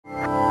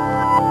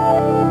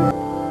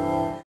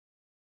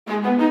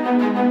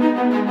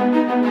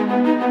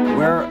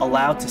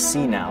allowed to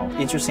see now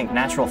interesting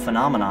natural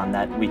phenomenon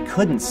that we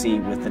couldn't see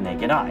with the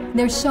naked eye.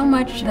 There's so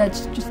much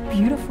that's just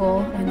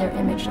beautiful in their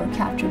image or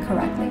captured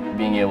correctly.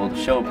 Being able to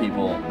show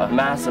people a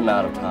mass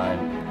amount of time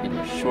in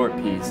a short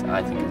piece,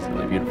 I think is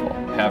really beautiful.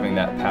 Having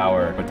that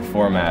power with the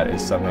format is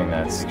something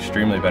that's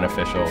extremely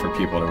beneficial for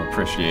people to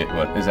appreciate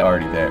what is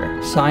already there.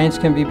 Science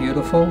can be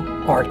beautiful,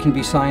 art can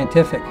be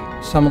scientific.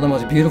 Some of the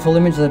most beautiful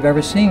images I've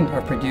ever seen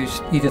are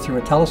produced either through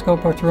a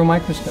telescope or through a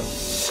microscope.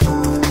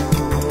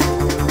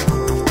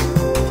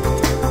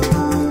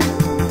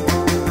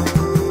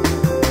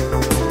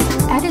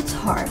 At its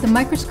heart, the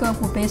microscope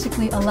will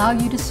basically allow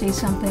you to see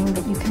something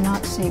that you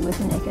cannot see with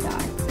the naked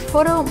eye.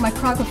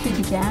 Photomicrography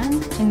began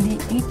in the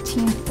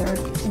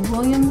 1830s.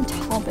 William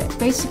Talbot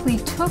basically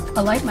took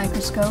a light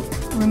microscope,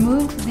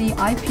 removed the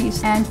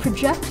eyepiece, and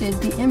projected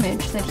the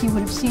image that he would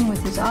have seen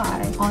with his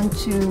eye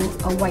onto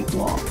a white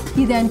wall.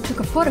 He then took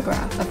a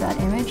photograph of that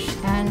image,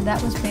 and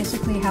that was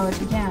basically how it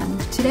began.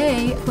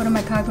 Today,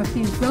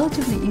 photomicrography is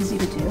relatively easy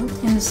to do.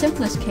 In the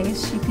simplest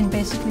case, you can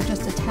basically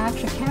just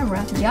attach a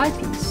camera to the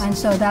eyepiece. And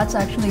so that's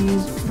actually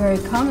used very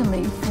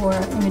commonly for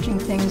imaging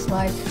things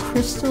like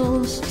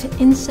crystals, to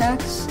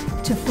insects,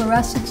 to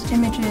fluorescence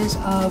images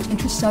of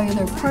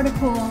intracellular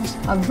particles,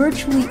 of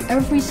virtually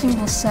every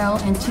single cell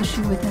and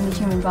tissue within the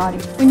human body.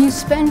 When you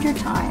spend your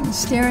time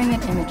staring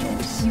at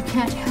images, you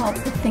can't help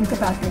but think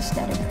about the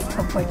aesthetic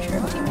of what you're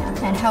looking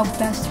at and how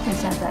best to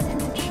present that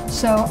image.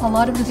 So a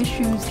lot of the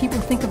issues people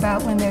think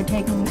about when they're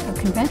taking a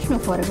conventional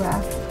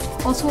photograph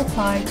also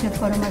apply to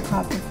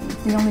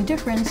photomicrography. The only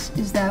difference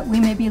is that we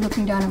may be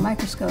looking down a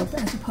microscope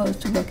as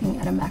opposed to looking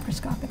at a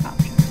macroscopic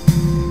object.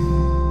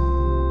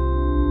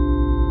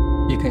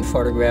 You can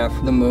photograph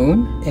the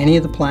moon, any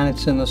of the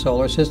planets in the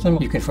solar system.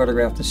 You can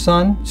photograph the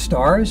sun,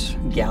 stars,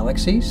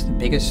 galaxies, the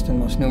biggest and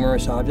most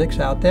numerous objects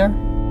out there.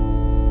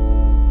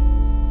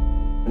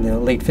 In the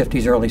late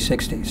 50s, early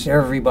 60s,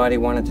 everybody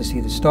wanted to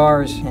see the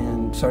stars,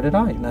 and so did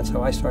I, and that's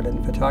how I started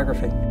in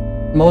photography.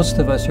 Most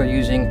of us are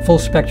using full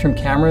spectrum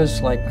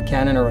cameras like a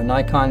Canon or a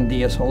Nikon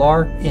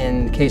DSLR.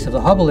 In the case of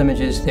the Hubble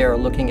images, they're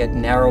looking at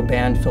narrow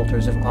band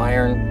filters of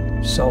iron,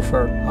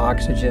 sulfur,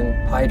 oxygen,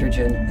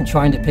 hydrogen, and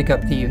trying to pick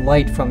up the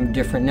light from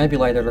different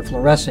nebulae that are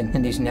fluorescing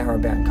in these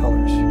narrowband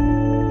colors.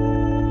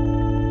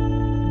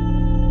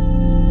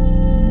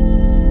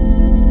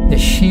 The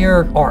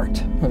sheer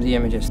art of the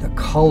images, the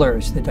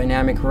colors, the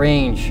dynamic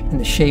range, and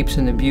the shapes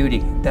and the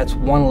beauty, that's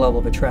one level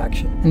of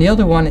attraction. And the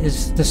other one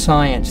is the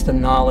science, the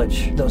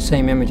knowledge those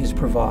same images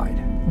provide.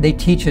 They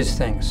teach us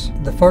things.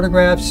 The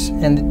photographs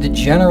and the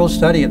general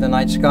study of the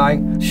night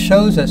sky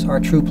shows us our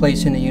true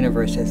place in the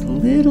universe as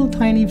little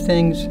tiny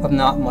things of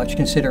not much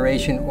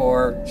consideration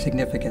or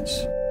significance.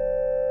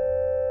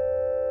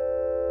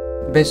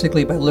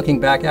 Basically, by looking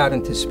back out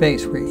into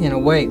space, we're in a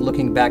way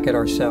looking back at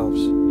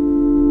ourselves.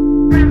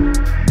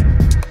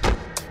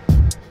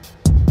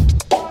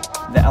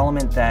 The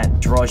element that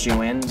draws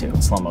you into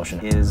slow motion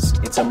is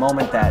it's a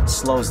moment that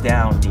slows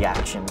down the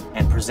action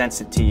and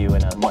presents it to you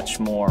in a much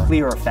more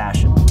clearer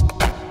fashion.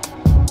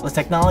 The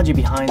technology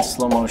behind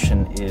slow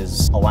motion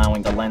is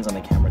allowing the lens on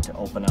the camera to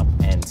open up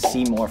and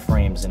see more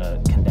frames in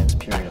a condensed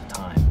period of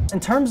time. In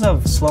terms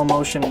of slow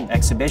motion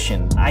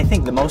exhibition, I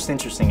think the most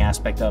interesting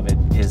aspect of it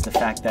is the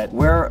fact that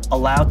we're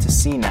allowed to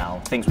see now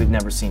things we've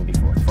never seen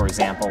before. For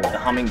example, the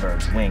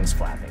hummingbird's wings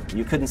flapping.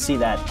 You couldn't see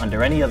that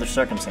under any other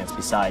circumstance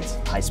besides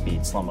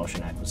high-speed slow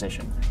motion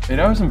acquisition. When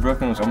I was in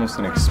Brooklyn, it was almost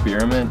an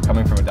experiment.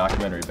 Coming from a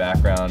documentary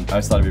background, I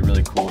always thought it'd be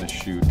really cool to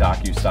shoot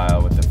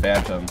docu-style with the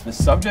Phantom. The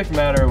subject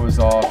matter was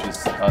all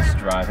just us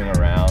driving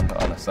around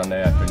on a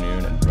Sunday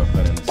afternoon in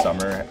Brooklyn in the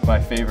summer. My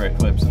favorite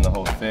clips in the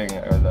whole thing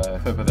are the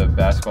clip of the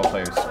basketball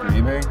players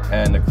screaming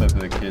and the clip of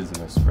the kids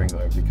in the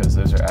sprinkler, because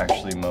those are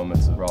actually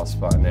moments of raw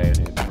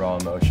spontaneity, raw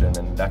emotion,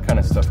 and that kind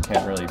of stuff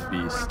can't really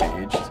be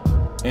staged.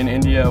 In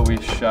India,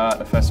 we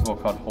shot a festival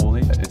called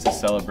Holi. It's a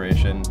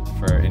celebration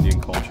for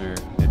Indian culture.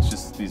 It's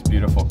just these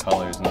beautiful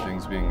colors and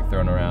things being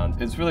thrown around.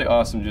 It's really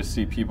awesome to just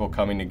see people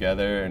coming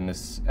together in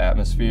this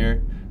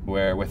atmosphere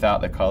where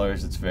without the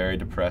colors it's very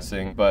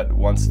depressing, but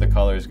once the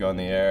colors go in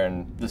the air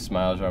and the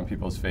smiles are on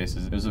people's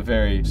faces, it was a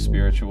very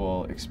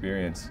spiritual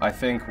experience. I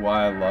think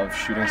why I love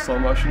shooting slow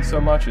motion so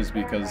much is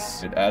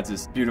because it adds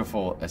this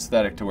beautiful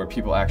aesthetic to where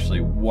people actually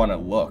want to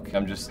look.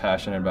 I'm just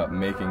passionate about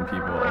making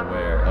people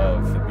aware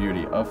of the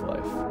beauty of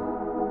life.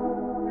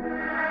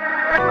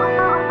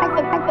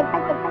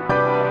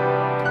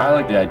 I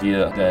like the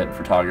idea that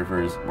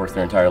photographers work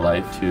their entire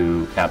life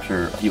to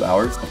capture a few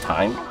hours of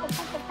time.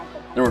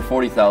 There were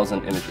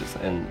 40,000 images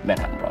in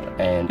Manhattan Project,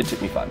 and it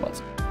took me 5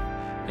 months.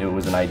 It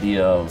was an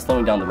idea of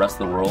slowing down the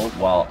rest of the world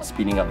while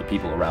speeding up the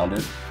people around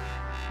it.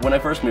 When I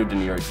first moved to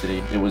New York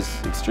City, it was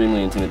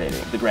extremely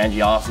intimidating. The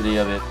grandiosity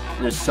of it,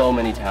 there's so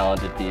many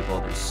talented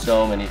people, there's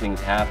so many things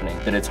happening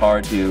that it's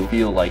hard to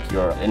feel like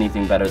you're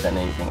anything better than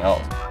anything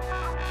else.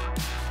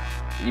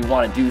 You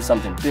want to do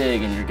something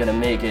big and you're going to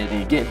make it, and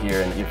you get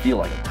here and you feel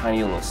like a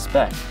tiny little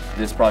speck.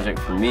 This project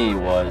for me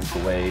was a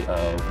way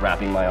of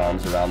wrapping my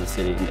arms around the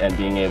city and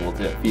being able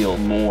to feel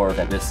more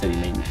than this city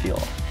made me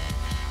feel.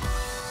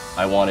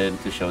 I wanted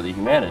to show the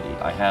humanity.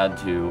 I had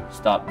to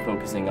stop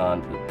focusing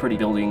on pretty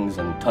buildings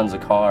and tons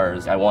of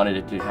cars. I wanted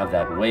it to have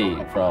that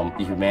wave from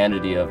the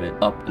humanity of it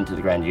up into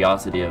the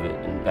grandiosity of it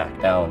and back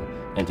down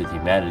into the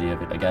humanity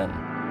of it again.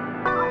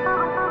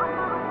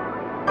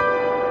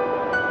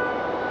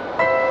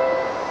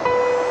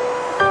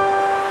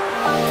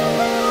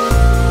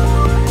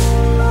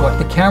 What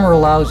the camera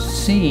allows us to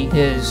see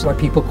is what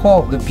people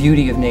call the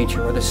beauty of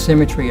nature or the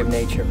symmetry of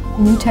nature.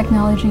 New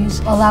technologies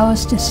allow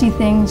us to see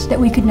things that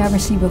we could never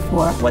see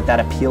before. What that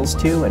appeals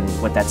to and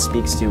what that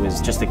speaks to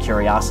is just the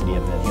curiosity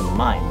of the human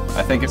mind.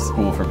 I think it's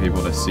cool for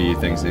people to see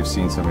things they've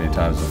seen so many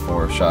times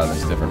before shot in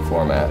this different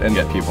format and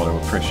get people to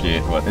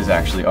appreciate what is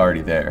actually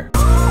already there.